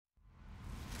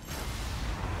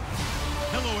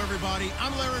everybody.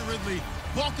 I'm Larry Ridley.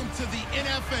 Welcome to the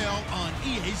NFL on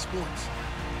EA Sports.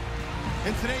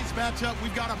 In today's matchup,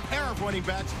 we've got a pair of running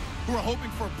backs who are hoping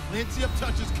for plenty of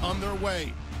touches come their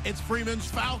way. It's Freeman's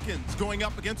Falcons going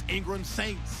up against Ingram's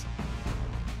Saints.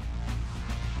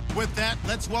 With that,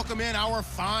 let's welcome in our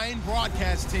fine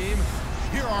broadcast team.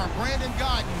 Here are Brandon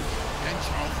Godden and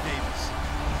Charles Davis.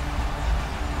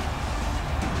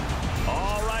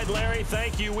 All right, Larry,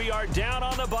 thank you. We are down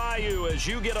on the bayou as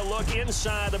you get a look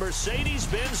inside the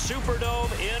Mercedes-Benz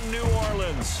Superdome in New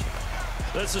Orleans.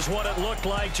 This is what it looked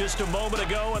like just a moment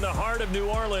ago in the heart of New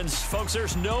Orleans. Folks,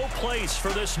 there's no place for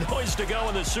this noise to go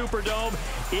in the Superdome.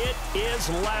 It is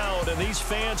loud, and these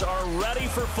fans are ready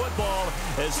for football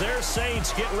as their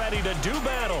Saints get ready to do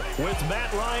battle with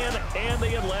Matt Ryan and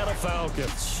the Atlanta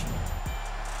Falcons.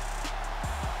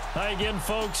 Hi again,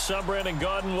 folks. I'm Brandon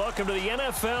Godden. Welcome to the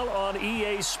NFL on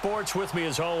EA Sports. With me,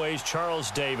 as always,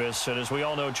 Charles Davis. And as we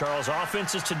all know, Charles,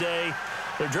 offenses today,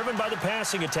 they're driven by the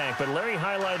passing attack. But Larry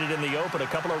highlighted in the open a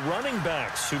couple of running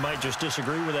backs who might just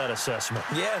disagree with that assessment.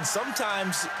 Yeah, and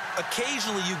sometimes,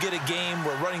 occasionally you get a game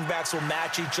where running backs will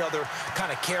match each other,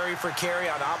 kind of carry for carry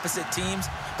on opposite teams.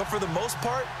 But for the most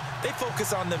part, they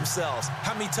focus on themselves.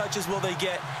 How many touches will they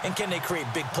get, and can they create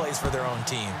big plays for their own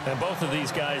team? And both of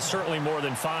these guys, certainly more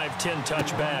than 5-10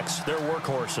 touchbacks. They're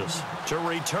workhorses. To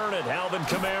return it, Alvin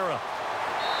Kamara.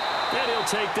 And he'll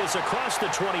take this across the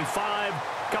 25,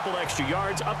 couple extra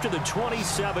yards, up to the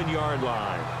 27-yard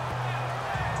line.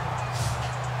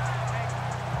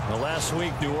 Well, last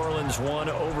week, New Orleans won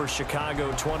over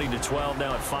Chicago 20-12.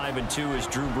 Now at 5-2 as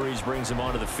Drew Brees brings him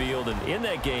onto the field. And in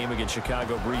that game against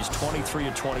Chicago, Brees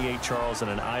 23-28, Charles,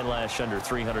 and an eyelash under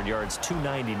 300 yards,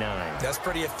 299. That's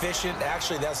pretty efficient.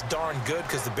 Actually, that's darn good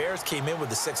because the Bears came in with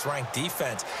the 6th-ranked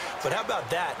defense. But how about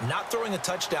that? Not throwing a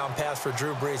touchdown pass for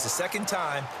Drew Brees the second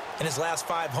time in his last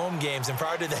 5 home games. And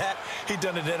prior to that, he'd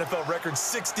done an NFL record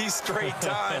 60 straight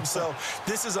times. So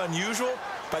this is unusual,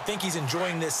 but I think he's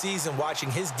enjoying this season watching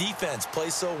his defense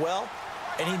play so well,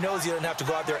 and he knows he doesn't have to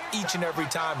go out there each and every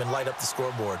time and light up the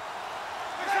scoreboard.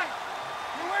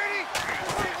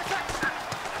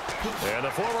 And the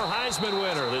former Heisman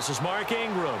winner, this is Mark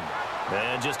Ingram.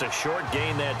 And just a short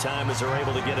gain that time as they're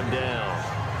able to get him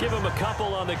down. Give him a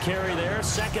couple on the carry there,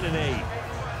 2nd and 8.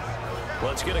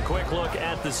 Let's get a quick look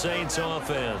at the Saints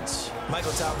offense.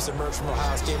 Michael Thomas emerged from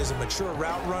Ohio State as a mature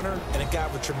route runner and a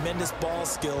guy with tremendous ball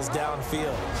skills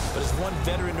downfield. But as one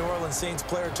veteran New Orleans Saints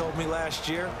player told me last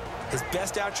year, his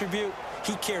best attribute,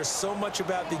 he cares so much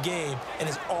about the game and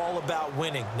is all about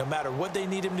winning. No matter what they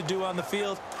need him to do on the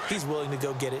field, he's willing to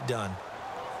go get it done.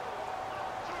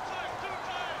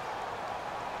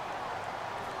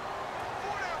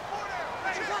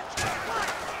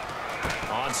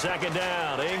 On 2nd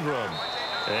down, Ingram.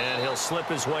 And he'll slip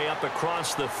his way up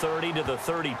across the 30 to the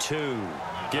 32.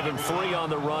 Give him 3 on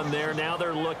the run there. Now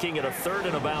they're looking at a 3rd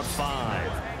and about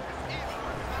 5.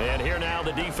 And here now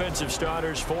the defensive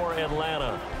starters for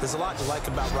Atlanta. There's a lot to like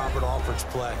about Robert Alford's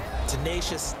play.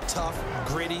 Tenacious, tough,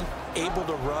 gritty, able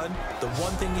to run. The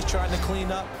one thing he's trying to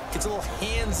clean up, gets a little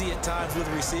handsy at times with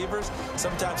receivers.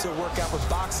 Sometimes he'll work out with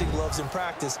boxing gloves in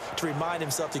practice to remind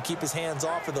himself to keep his hands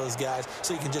off of those guys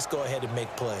so he can just go ahead and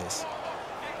make plays.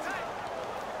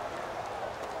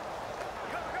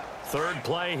 Third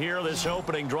play here, this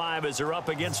opening drive as they're up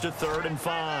against a 3rd and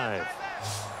 5.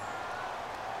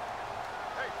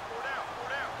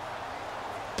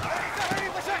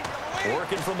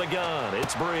 Working from the gun,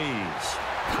 it's Brees.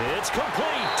 It's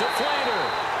complete to Flater.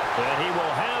 And he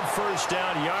will have 1st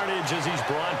down yardage as he's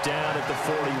brought down at the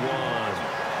 41.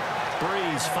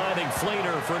 Brees finding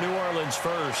Flater for New Orleans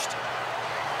 1st.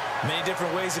 Many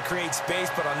different ways to create space,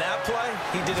 but on that play,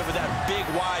 he did it with that big,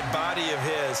 wide body of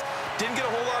his. Didn't get a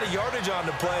whole lot of yardage on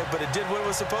the play, but it did what it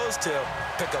was supposed to.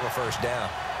 Pick up a 1st down.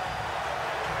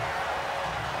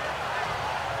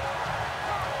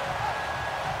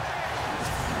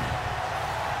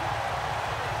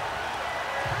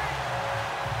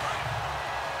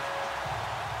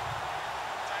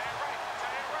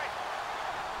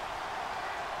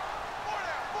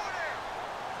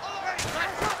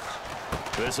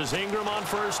 This is Ingram on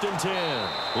 1st and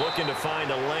 10. Looking to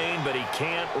find a lane, but he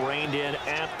can't. Reined in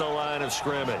at the line of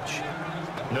scrimmage.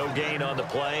 No gain on the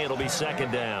play. It'll be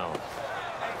 2nd down.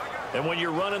 And when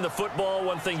you're running the football,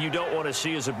 one thing you don't want to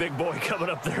see is a big boy coming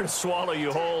up there to swallow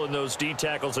you whole in those D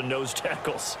tackles and nose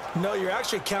tackles. No, you're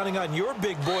actually counting on your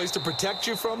big boys to protect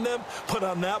you from them. But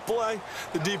on that play,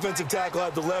 the defensive tackle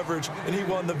had the leverage, and he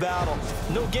won the battle.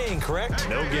 No gain, correct?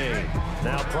 No gain.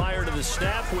 Now, prior to the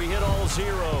snap, we hit all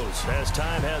zeros as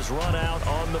time has run out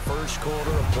on the first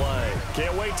quarter of play.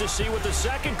 Can't wait to see what the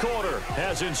second quarter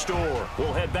has in store.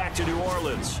 We'll head back to New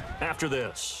Orleans after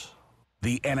this.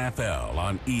 The NFL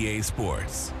on EA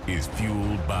Sports is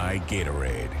fueled by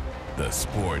Gatorade, the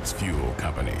sports fuel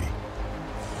company.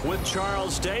 With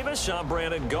Charles Davis, I'm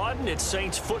Brandon Gaudin. It's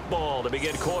Saints football to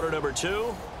begin quarter number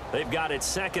 2. They've got it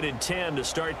 2nd and 10 to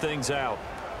start things out.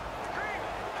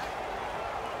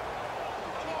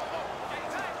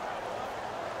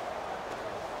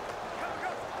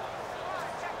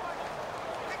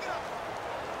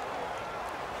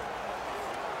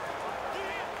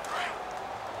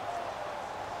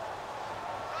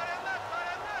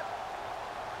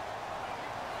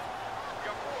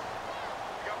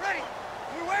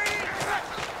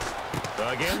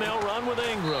 Again, they'll run with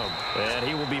Ingram. And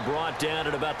he will be brought down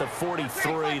at about the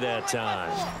 43 that time.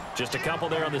 Just a couple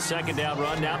there on the second down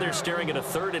run. Now they're staring at a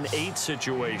 3rd and 8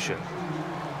 situation.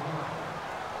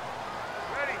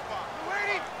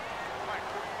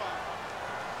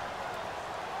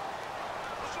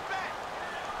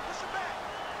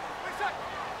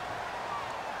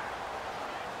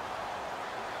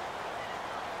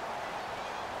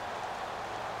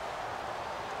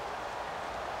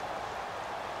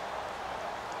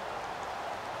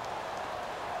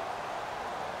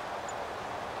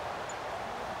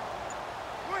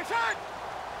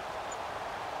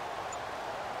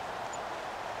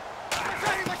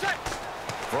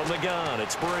 From the gun,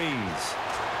 it's Breeze.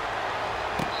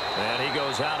 And he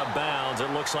goes out of bounds.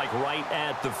 It looks like right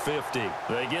at the 50.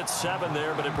 They get 7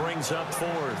 there, but it brings up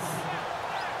 4th.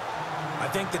 I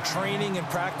think the training and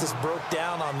practice broke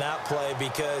down on that play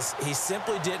because he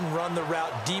simply didn't run the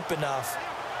route deep enough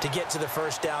to get to the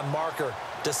first down marker,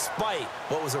 despite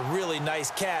what was a really nice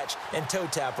catch and toe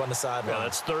tap on the sideline. Yeah,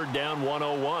 that's 3rd down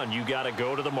 101. You got to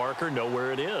go to the marker, know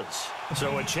where it is.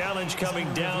 So a challenge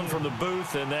coming down from the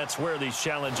booth, and that's where these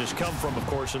challenges come from, of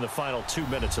course, in the final 2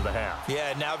 minutes of the half.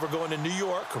 Yeah, now we're going to New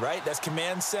York, right? That's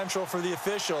command central for the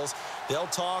officials. They'll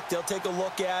talk, they'll take a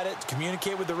look at it,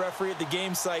 communicate with the referee at the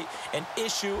game site, and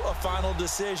issue a final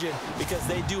decision because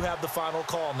they do have the final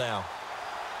call now.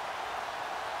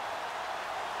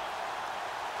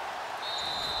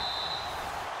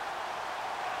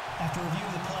 After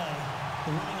reviewing the play,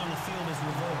 the ruling on the field is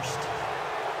reversed.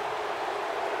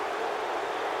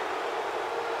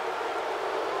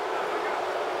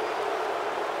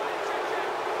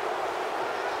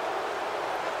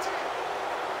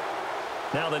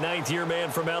 Now the 9th-year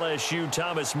man from LSU,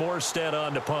 Thomas Morstead,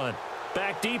 on to punt.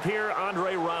 Back deep here,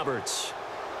 Andre Roberts.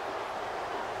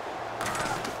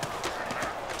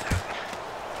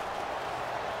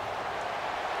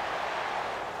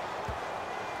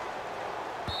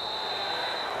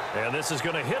 And this is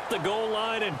going to hit the goal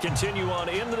line and continue on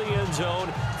into the end zone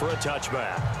for a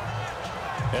touchback.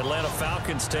 Atlanta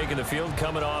Falcons taking the field,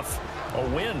 coming off a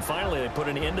win. Finally, they put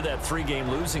an end to that 3-game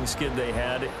losing skid they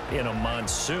had in a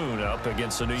monsoon up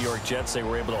against the New York Jets. They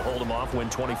were able to hold them off, win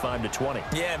 25-20.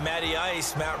 Yeah, Matty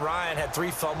Ice, Matt Ryan had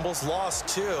 3 fumbles, lost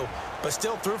 2, but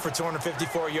still threw for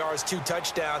 254 yards, 2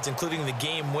 touchdowns, including the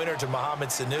game winner to Mohamed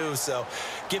Sanu. So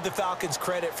give the Falcons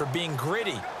credit for being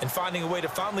gritty and finding a way to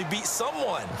finally beat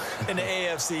someone in the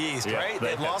AFC East, yeah, right?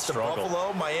 They lost to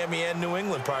Buffalo, Miami, and New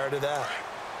England prior to that.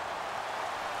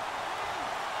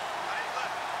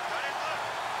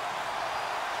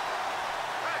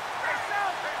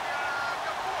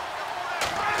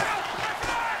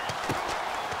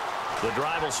 The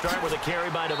drive will start with a carry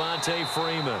by Devontae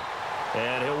Freeman.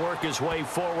 And he'll work his way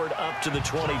forward up to the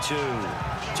 22.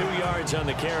 2 yards on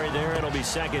the carry there. It'll be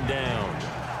 2nd down.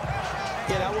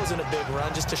 Yeah, that wasn't a big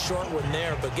run, just a short one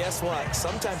there. But guess what?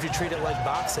 Sometimes you treat it like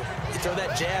boxing. You throw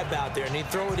that jab out there, and you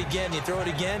throw it again, you throw it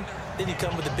again, then you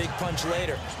come with a big punch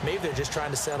later. Maybe they're just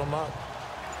trying to set him up.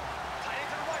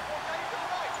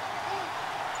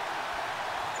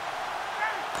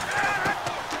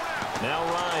 Now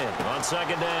Ryan on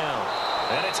 2nd down.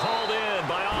 And it's hauled in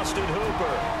by Austin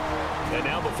Hooper. And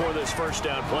now before this first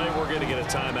down play, we're going to get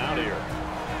a timeout here,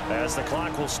 as the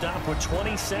clock will stop with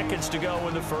 20 seconds to go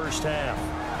in the first half.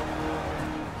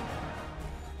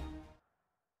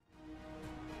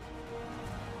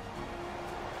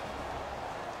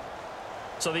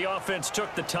 So the offense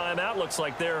took the timeout. Looks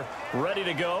like they're ready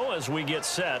to go as we get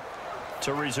set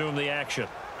to resume the action.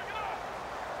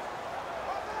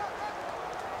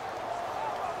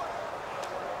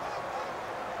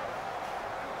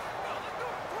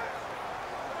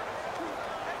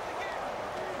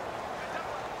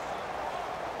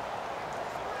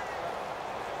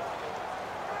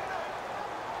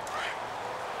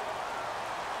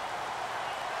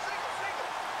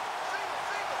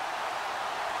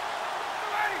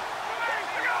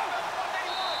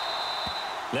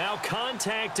 Now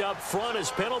contact up front as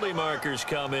penalty markers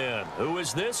come in. Who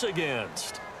is this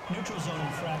against? Neutral zone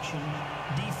infraction,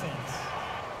 defense.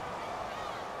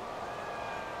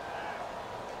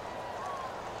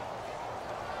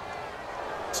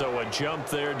 So a jump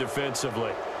there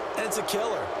defensively. And it's a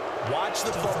killer. Watch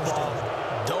the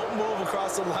football. Don't move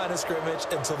across the line of scrimmage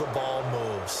until the ball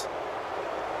moves.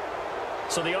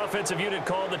 So the offensive unit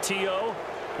called the TO,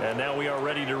 and now we are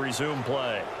ready to resume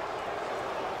play.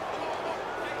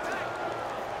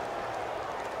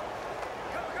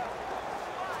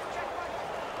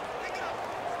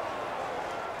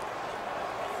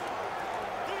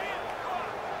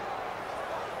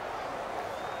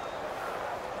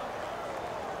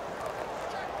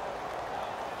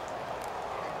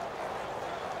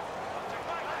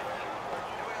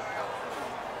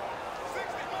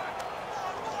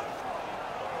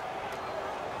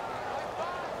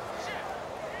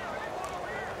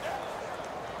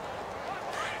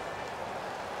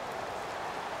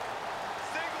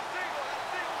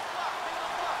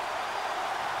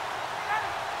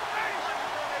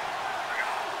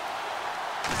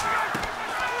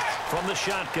 From the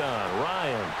shotgun,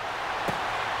 Ryan.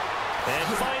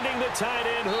 And finding the tight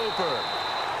end, Hooper.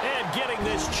 And getting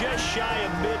this just shy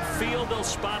of midfield. They'll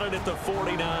spot it at the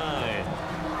 49.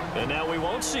 And now we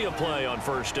won't see a play on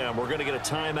first down. We're going to get a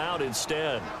timeout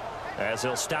instead, as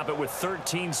they'll stop it with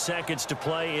 13 seconds to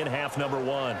play in half number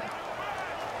 1.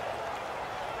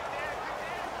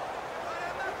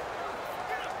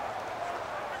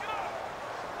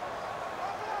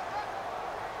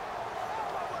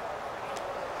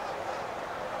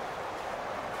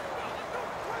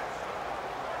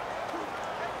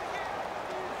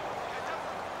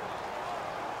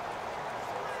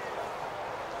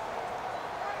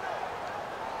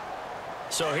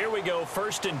 So here we go,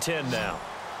 1st and 10 now.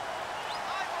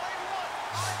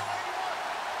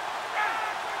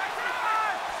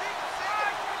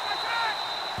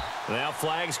 Now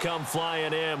flags come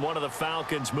flying in. One of the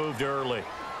Falcons moved early.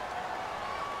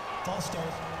 False start,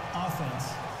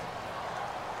 offense.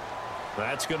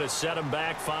 That's going to set them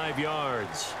back 5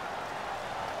 yards.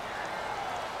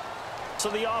 So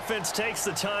the offense takes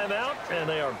the timeout, and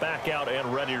they are back out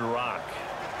and ready to rock.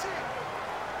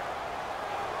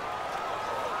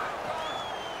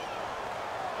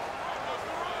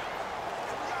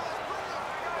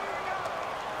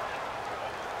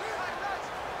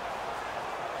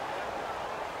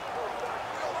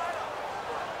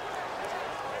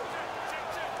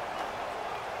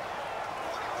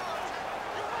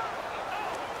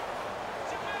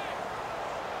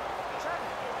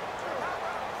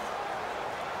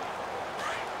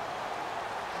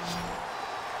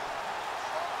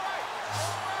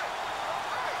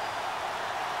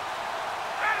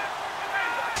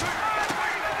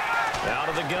 Out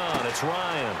of the gun, it's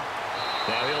Ryan.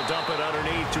 Now he'll dump it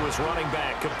underneath to his running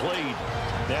back, complete.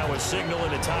 Now a signal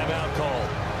and a timeout call,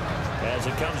 as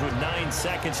it comes with 9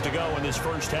 seconds to go in this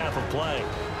first half of play.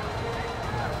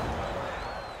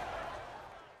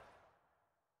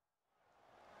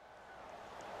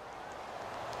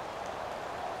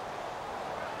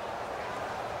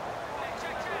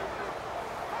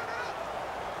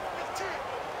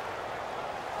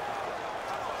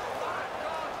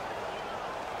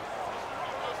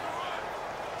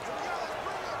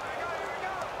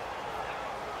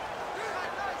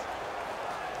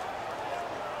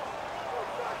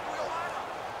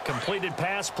 Completed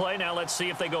pass play. Now let's see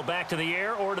if they go back to the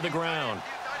air or to the ground.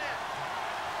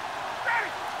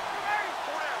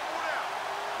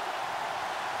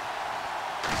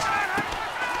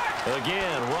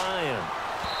 Again, Ryan.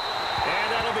 And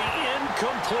that'll be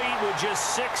incomplete with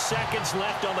just 6 seconds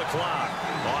left on the clock.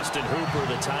 Austin Hooper,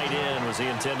 the tight end, was the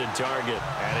intended target,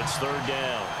 and it's 3rd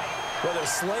down. Well, they're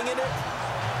slinging it,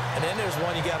 and then there's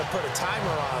one you got to put a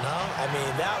timer on, huh? I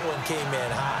mean, that one came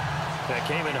in hot. That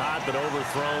came in hot, but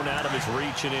overthrown out of his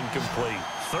reach and incomplete.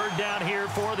 3rd down here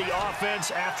for the offense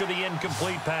after the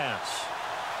incomplete pass.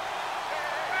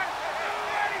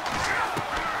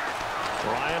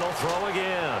 Ryan will throw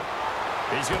again.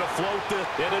 He's going to float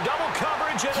into double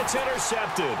coverage, and it's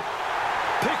intercepted.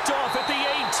 Picked off at the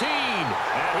 18.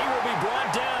 And he will be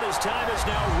brought down as time is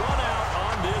now run out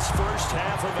on this first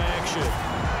half of action.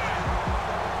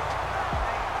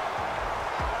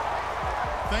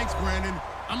 Thanks, Brandon.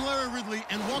 I'm Larry Ridley,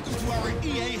 and welcome to our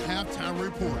EA Halftime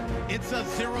Report. It's a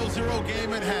 0-0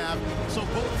 game at half, so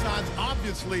both sides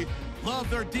obviously love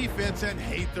their defense and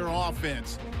hate their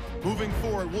offense. Moving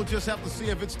forward, we'll just have to see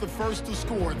if it's the first to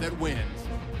score that wins.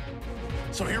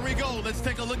 So here we go. Let's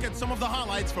take a look at some of the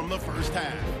highlights from the first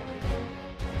half.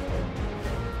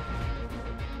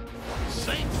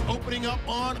 Saints open opening up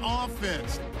on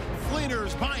offense.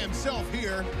 Fleener's by himself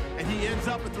here, and he ends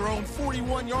up at their own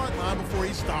 41-yard line before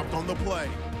he stopped on the play.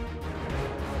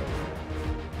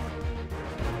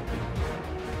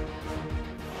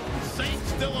 Saints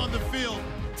still on the field.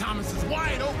 Thomas is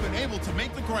wide open, able to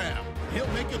make the grab. He'll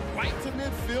make it right to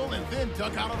midfield and then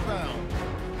duck out of bounds.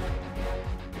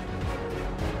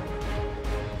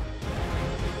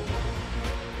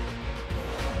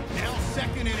 Now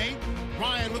 2nd and 8.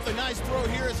 Ryan with a nice throw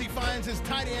here as he finds his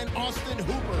tight end, Austin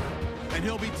Hooper. And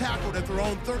he'll be tackled at their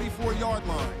own 34-yard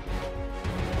line.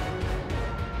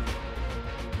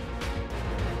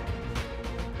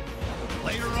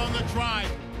 Later on the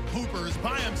drive, Hooper is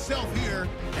by himself here,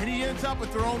 and he ends up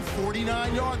at their own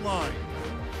 49-yard line.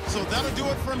 So that'll do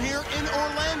it from here in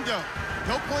Orlando.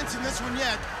 No points in this one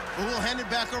yet, but we'll hand it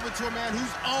back over to a man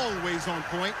who's always on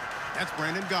point. That's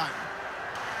Brandon Guyton.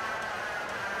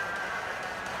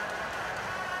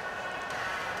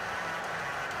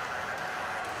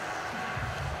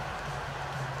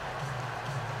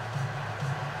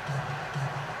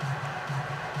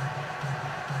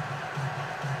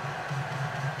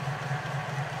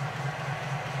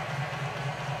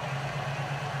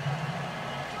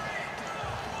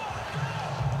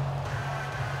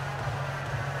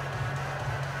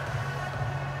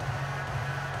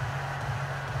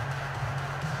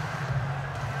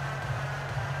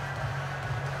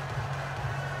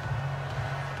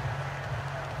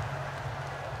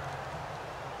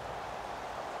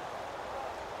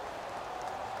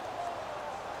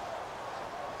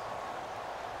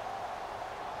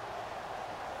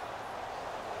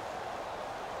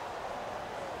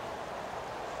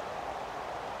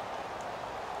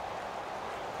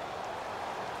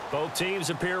 Both teams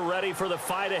appear ready for the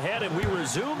fight ahead, and we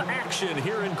resume action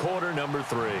here in quarter number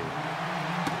 3.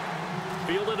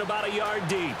 Fielded about a yard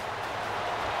deep.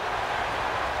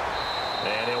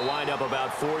 And he'll wind up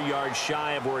about 4 yards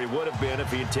shy of where he would have been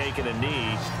if he had taken a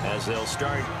knee, as they'll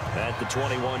start at the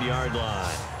 21-yard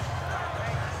line.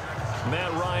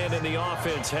 Matt Ryan in the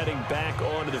offense heading back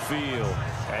onto the field.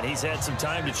 And he's had some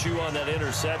time to chew on that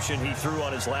interception he threw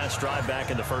on his last drive back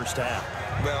in the first half.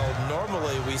 Well,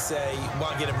 normally we say,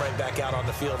 want to get him right back out on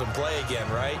the field and play again,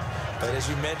 right? But as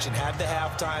you mentioned, had the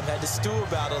halftime, had to stew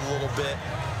about it a little bit.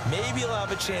 Maybe he'll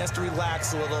have a chance to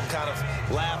relax a little and kind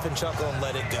of laugh and chuckle and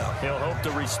let it go. He'll hope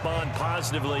to respond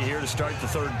positively here to start the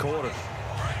third quarter.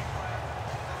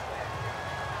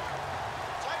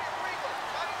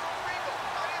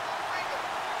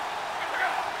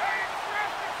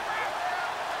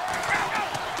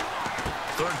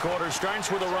 Third quarter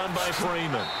starts with a run by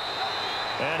Freeman.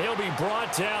 And he'll be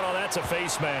brought down. Oh, that's a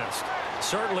face mask.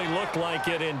 Certainly looked like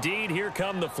it. Indeed, here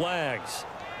come the flags.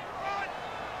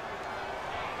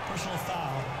 Personal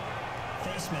foul.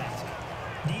 Face mask.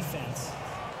 Defense.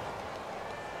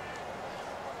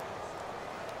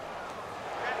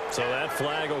 So that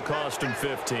flag will cost him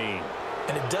 15.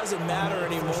 And it doesn't matter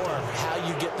anymore how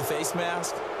you get the face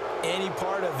mask. Any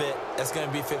part of it, that's going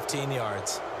to be 15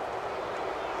 yards.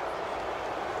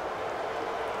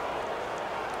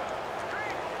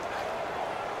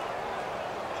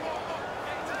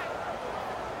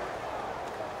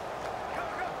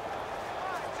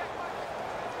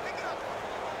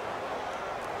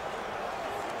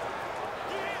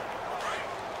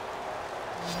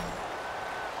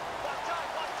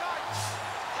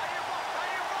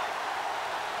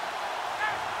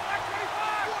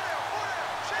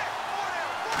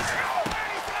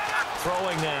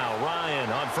 Throwing now, Ryan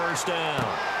on first down.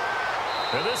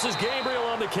 And this is Gabriel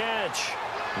on the catch.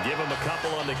 Give him a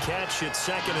couple on the catch. It's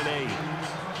 2nd and 8.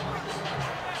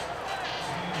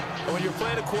 And when you're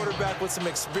playing a quarterback with some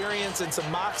experience and some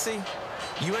moxie,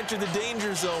 you enter the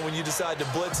danger zone when you decide to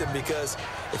blitz him, because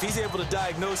if he's able to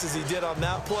diagnose as he did on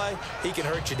that play, he can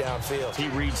hurt you downfield. He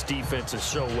reads defenses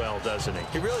so well, doesn't he?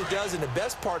 He really does, and the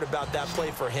best part about that play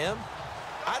for him,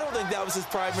 I don't think that was his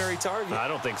primary target. I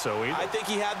don't think so either. I think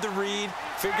he had the read,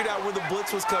 figured out where the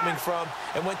blitz was coming from,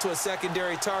 and went to a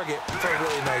secondary target for a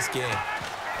really nice game.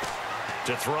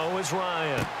 To throw is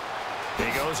Ryan. He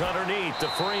goes underneath to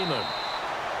Freeman.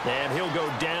 And he'll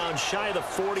go down shy of the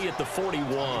 40 at the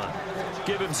 41.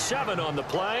 Give him 7 on the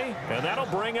play, and that'll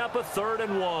bring up a 3rd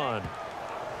and 1.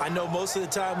 I know most of the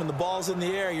time when the ball's in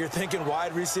the air, you're thinking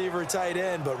wide receiver, tight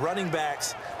end, but running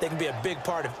backs, they can be a big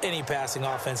part of any passing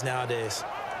offense nowadays.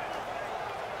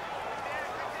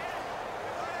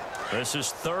 This is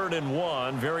 3rd and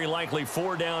 1. Very likely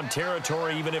 4-down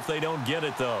territory, even if they don't get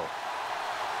it, though.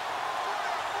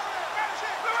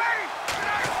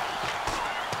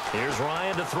 Here's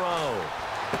Ryan to throw.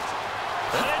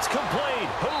 And it's complete.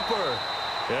 Hooper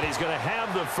And he's going to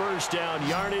have the first down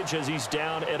yardage as he's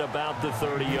down at about the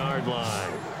 30-yard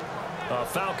line. A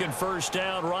Falcon first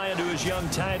down. Ryan to his young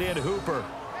tight end, Hooper.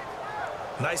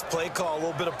 Nice play call, a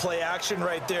little bit of play action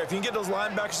right there. If you can get those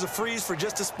linebackers to freeze for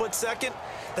just a split second,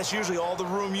 that's usually all the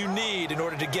room you need in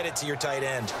order to get it to your tight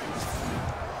end.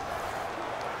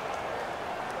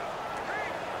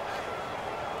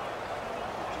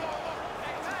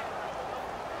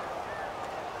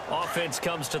 Offense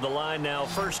comes to the line now,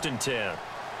 1st and 10.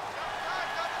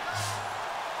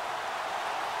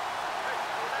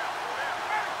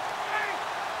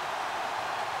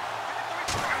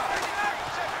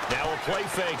 Now a play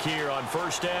fake here on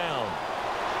 1st down.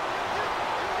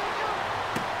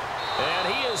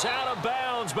 And he is out of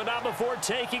bounds, but not before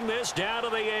taking this down to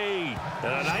the 8. And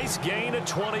a nice gain of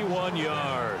 21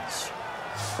 yards.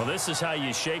 Well, this is how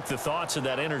you shake the thoughts of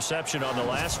that interception on the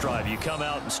last drive. You come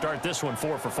out and start this one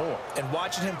 4 for 4. And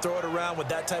watching him throw it around with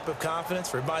that type of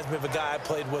confidence reminds me of a guy I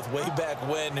played with way back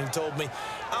when who told me,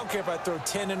 I don't care if I throw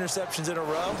 10 interceptions in a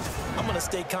row. I'm going to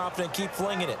stay confident, keep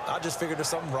flinging it. I just figured there's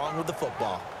something wrong with the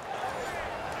football.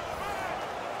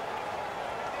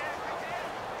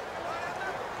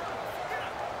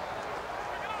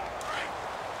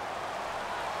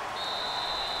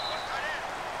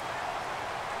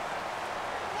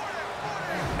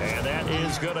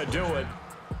 Is going to do it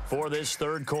for this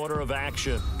 3rd quarter of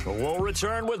action. We'll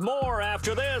return with more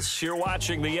after this. You're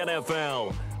watching the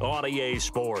NFL on EA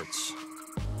Sports.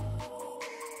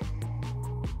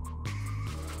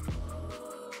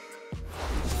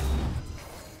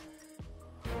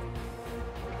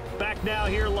 Back now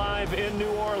here live in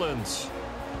New Orleans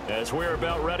as we're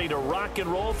about ready to rock and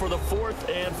roll for the 4th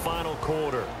and final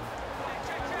quarter.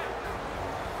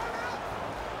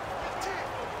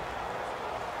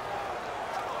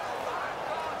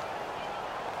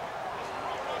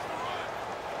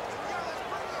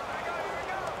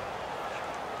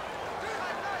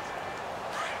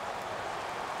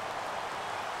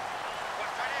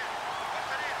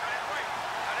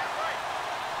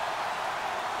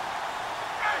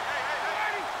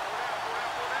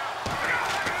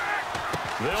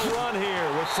 They'll run here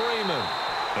with Freeman.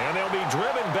 And they'll be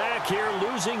driven back here,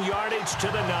 losing yardage to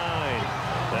the 9.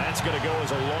 That's going to go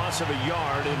as a loss of a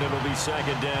yard, and it'll be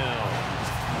 2nd down.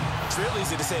 It's real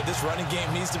easy to say this running game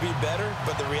needs to be better,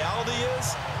 but the reality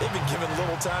is they've been given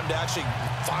little time to actually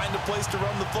find a place to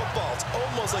run the football. It's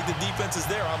almost like the defense is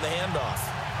there on the handoff.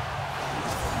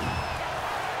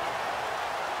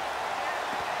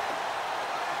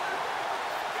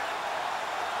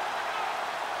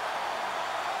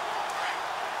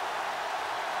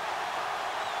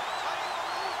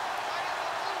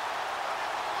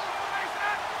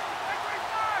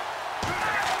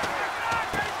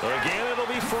 Again, it'll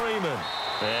be Freeman.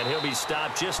 And he'll be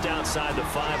stopped just outside the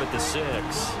 5 at the 6.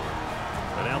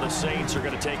 And now the Saints are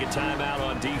going to take a timeout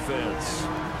on defense.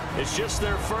 It's just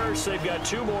their first. They've got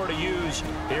 2 more to use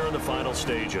here in the final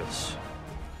stages.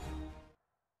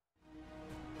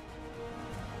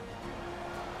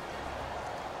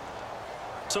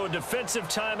 So a defensive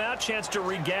timeout, chance to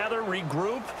regather,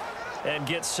 regroup, and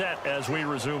get set as we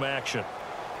resume action.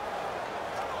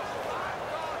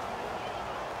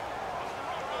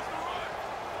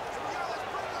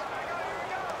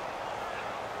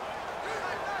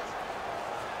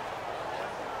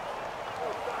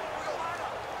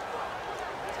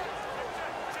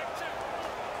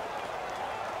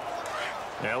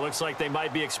 Now it looks like they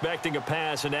might be expecting a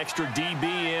pass, an extra DB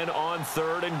in on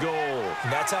 3rd and goal. And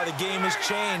that's how the game has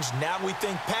changed. Now we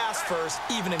think pass first,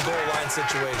 even in goal line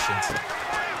situations.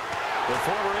 The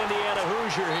former Indiana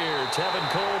Hoosier here, Tevin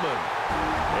Coleman.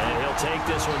 And he'll take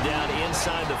this one down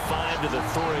inside the 5 to the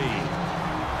 3.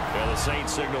 And the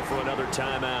Saints signal for another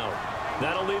timeout.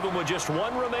 That'll leave them with just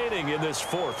 1 remaining in this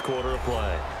 4th quarter of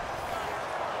play.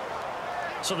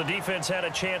 So the defense had a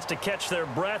chance to catch their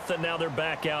breath, and now they're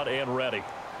back out and ready.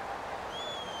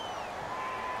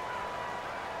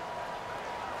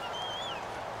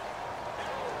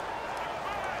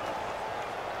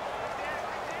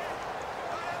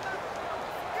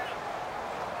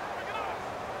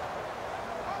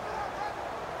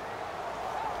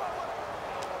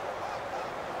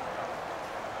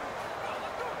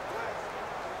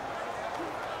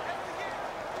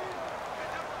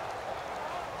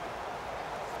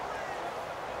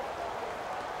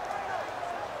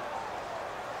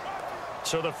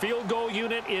 So the field goal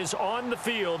unit is on the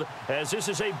field as this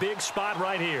is a big spot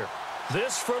right here.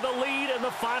 This for the lead in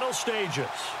the final stages.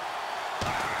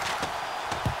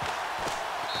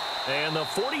 And the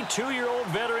 42-year-old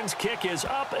veteran's kick is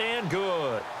up and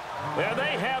good. And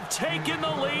they have taken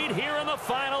the lead here in the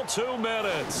final 2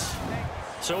 minutes.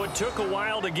 So it took a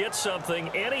while to get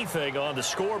anything on the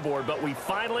scoreboard, but we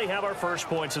finally have our first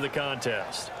points of the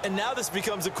contest. And now this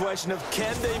becomes a question of,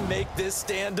 can they make this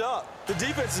stand up? The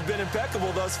defense has been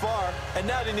impeccable thus far, and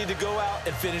now they need to go out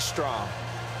and finish strong.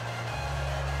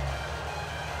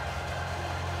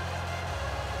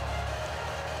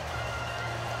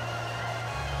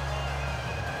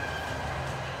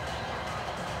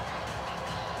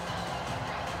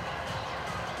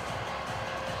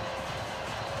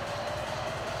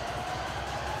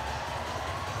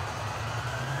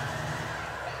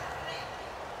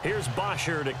 Here's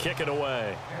Bosher to kick it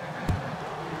away.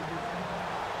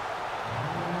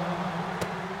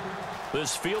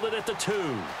 This fielded at the 2.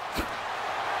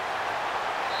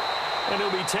 And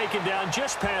he'll be taken down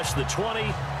just past the 20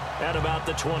 at about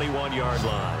the 21-yard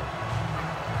line.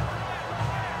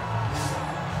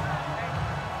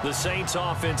 The Saints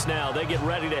offense now, they get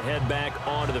ready to head back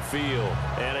onto the field.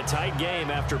 And a tight game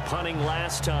after punting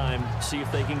last time. See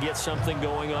if they can get something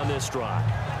going on this drive.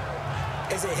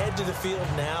 As they head to the field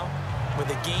now, with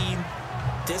a game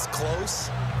this close,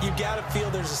 you've got to feel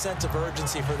there's a sense of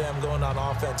urgency for them going on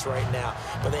offense right now.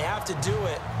 But they have to do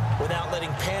it without letting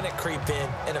panic creep in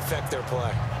and affect their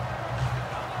play.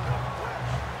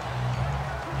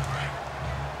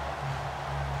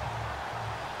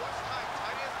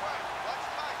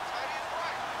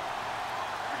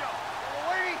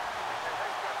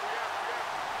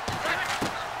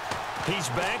 He's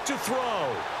back to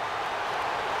throw.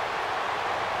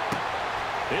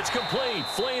 It's complete.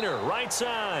 Fleener, right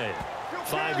side.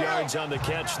 5 yards on the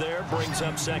catch there. Brings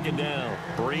up second down.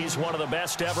 Breeze, one of the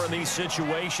best ever in these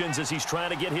situations as he's trying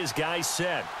to get his guys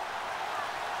set.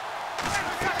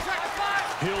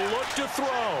 He'll look to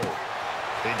throw.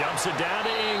 He dumps it down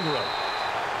to Ingram.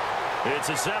 It's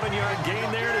a 7-yard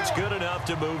gain there, and it's good enough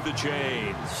to move the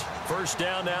chains. First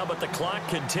down now, but the clock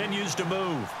continues to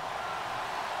move.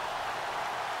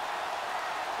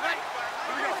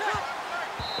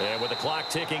 And with the clock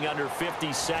ticking under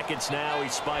 50 seconds now, he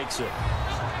spikes it.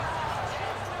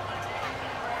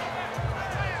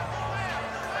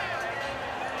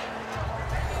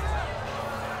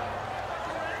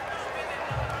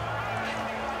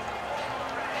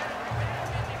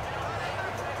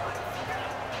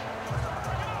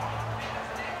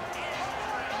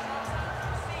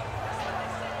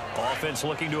 Offense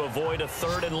looking to avoid a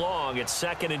 3rd and long. It's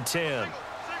 2nd and 10.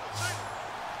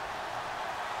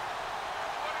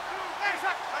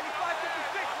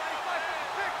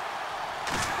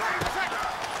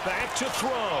 Back to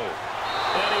throw.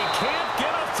 And he can't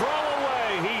get a throw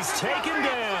away. He's taken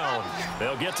down.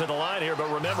 They'll get to the line here,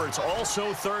 but remember, it's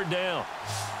also 3rd down.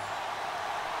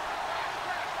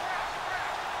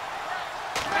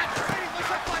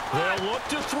 They'll look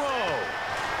to throw.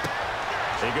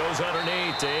 He goes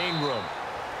underneath to Ingram.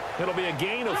 It'll be a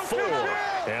gain of 4,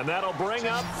 and that'll bring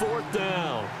up 4th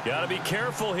down. Got to be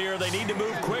careful here. They need to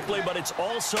move quickly, but it's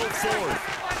also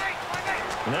 4th.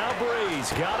 Now Breeze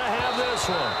got to have this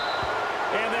one.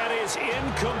 And that is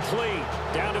incomplete.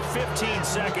 Down to 15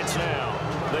 seconds now.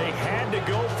 They had to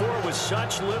go for it with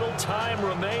such little time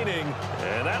remaining.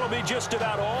 And that'll be just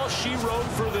about all she wrote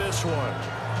for this one.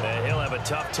 And he'll have a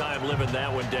tough time living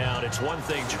that one down. It's one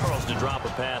thing, Charles, to drop a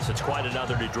pass. It's quite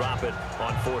another to drop it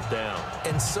on 4th down.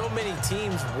 And so many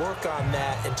teams work on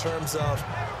that in terms of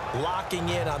locking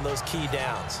in on those key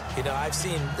downs. You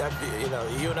know,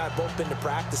 you and I both been to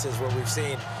practices where we've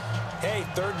seen, hey,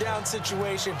 3rd down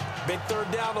situation, big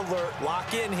 3rd down alert,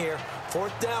 lock in here.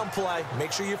 4th down play,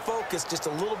 make sure you focus just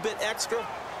a little bit extra.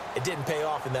 It didn't pay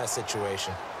off in that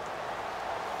situation.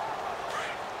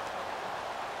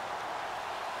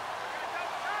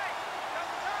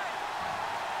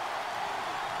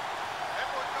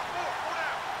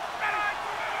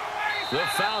 The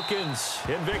Falcons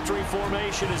in victory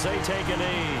formation as they take a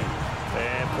knee.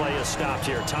 And play is stopped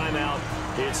here. Timeout.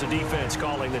 It's the defense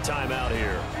calling the timeout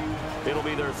here. It'll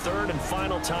be their 3rd and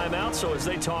final timeout, so as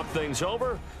they talk things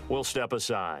over, we'll step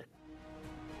aside.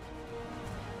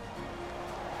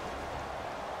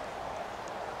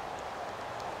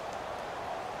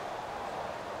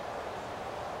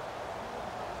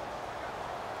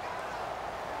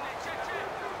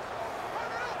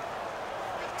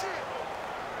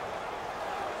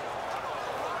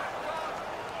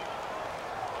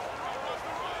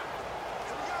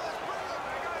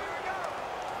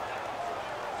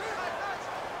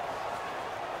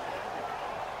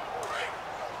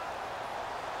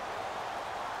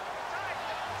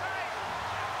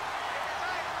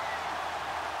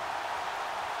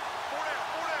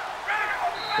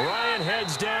 Ryan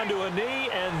heads down to a knee,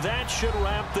 and that should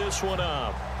wrap this one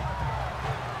up.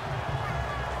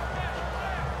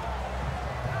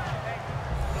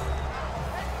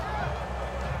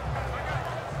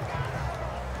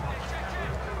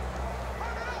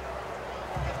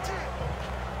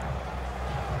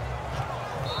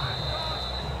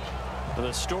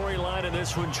 storyline in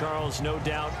this one, Charles, no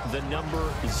doubt the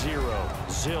number 0.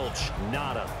 Zilch,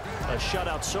 nada. A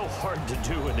shutout so hard to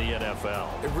do in the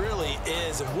NFL. It really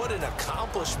is, and what an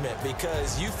accomplishment,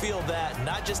 because you feel that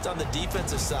not just on the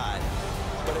defensive side,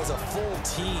 but as a full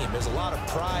team. There's a lot of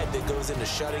pride that goes into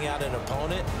shutting out an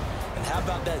opponent. And how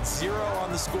about that 0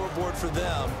 on the scoreboard for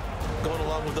them, going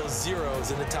along with those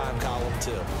zeros in the time column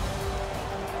too.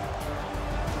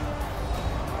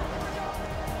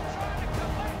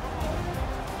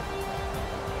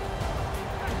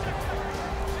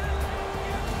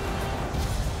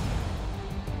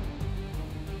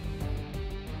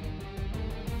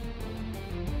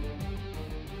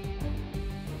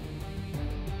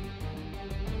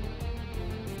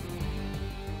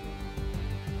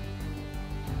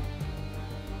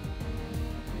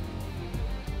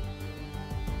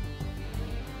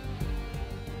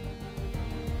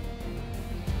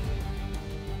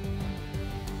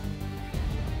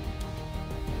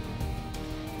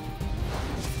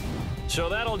 So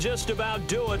that'll just about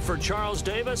do it for Charles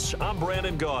Davis. I'm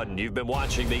Brandon Gaudin. You've been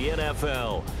watching the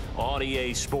NFL on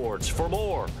EA Sports. For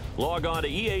more, log on to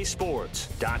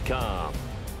easports.com.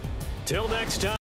 Till next time.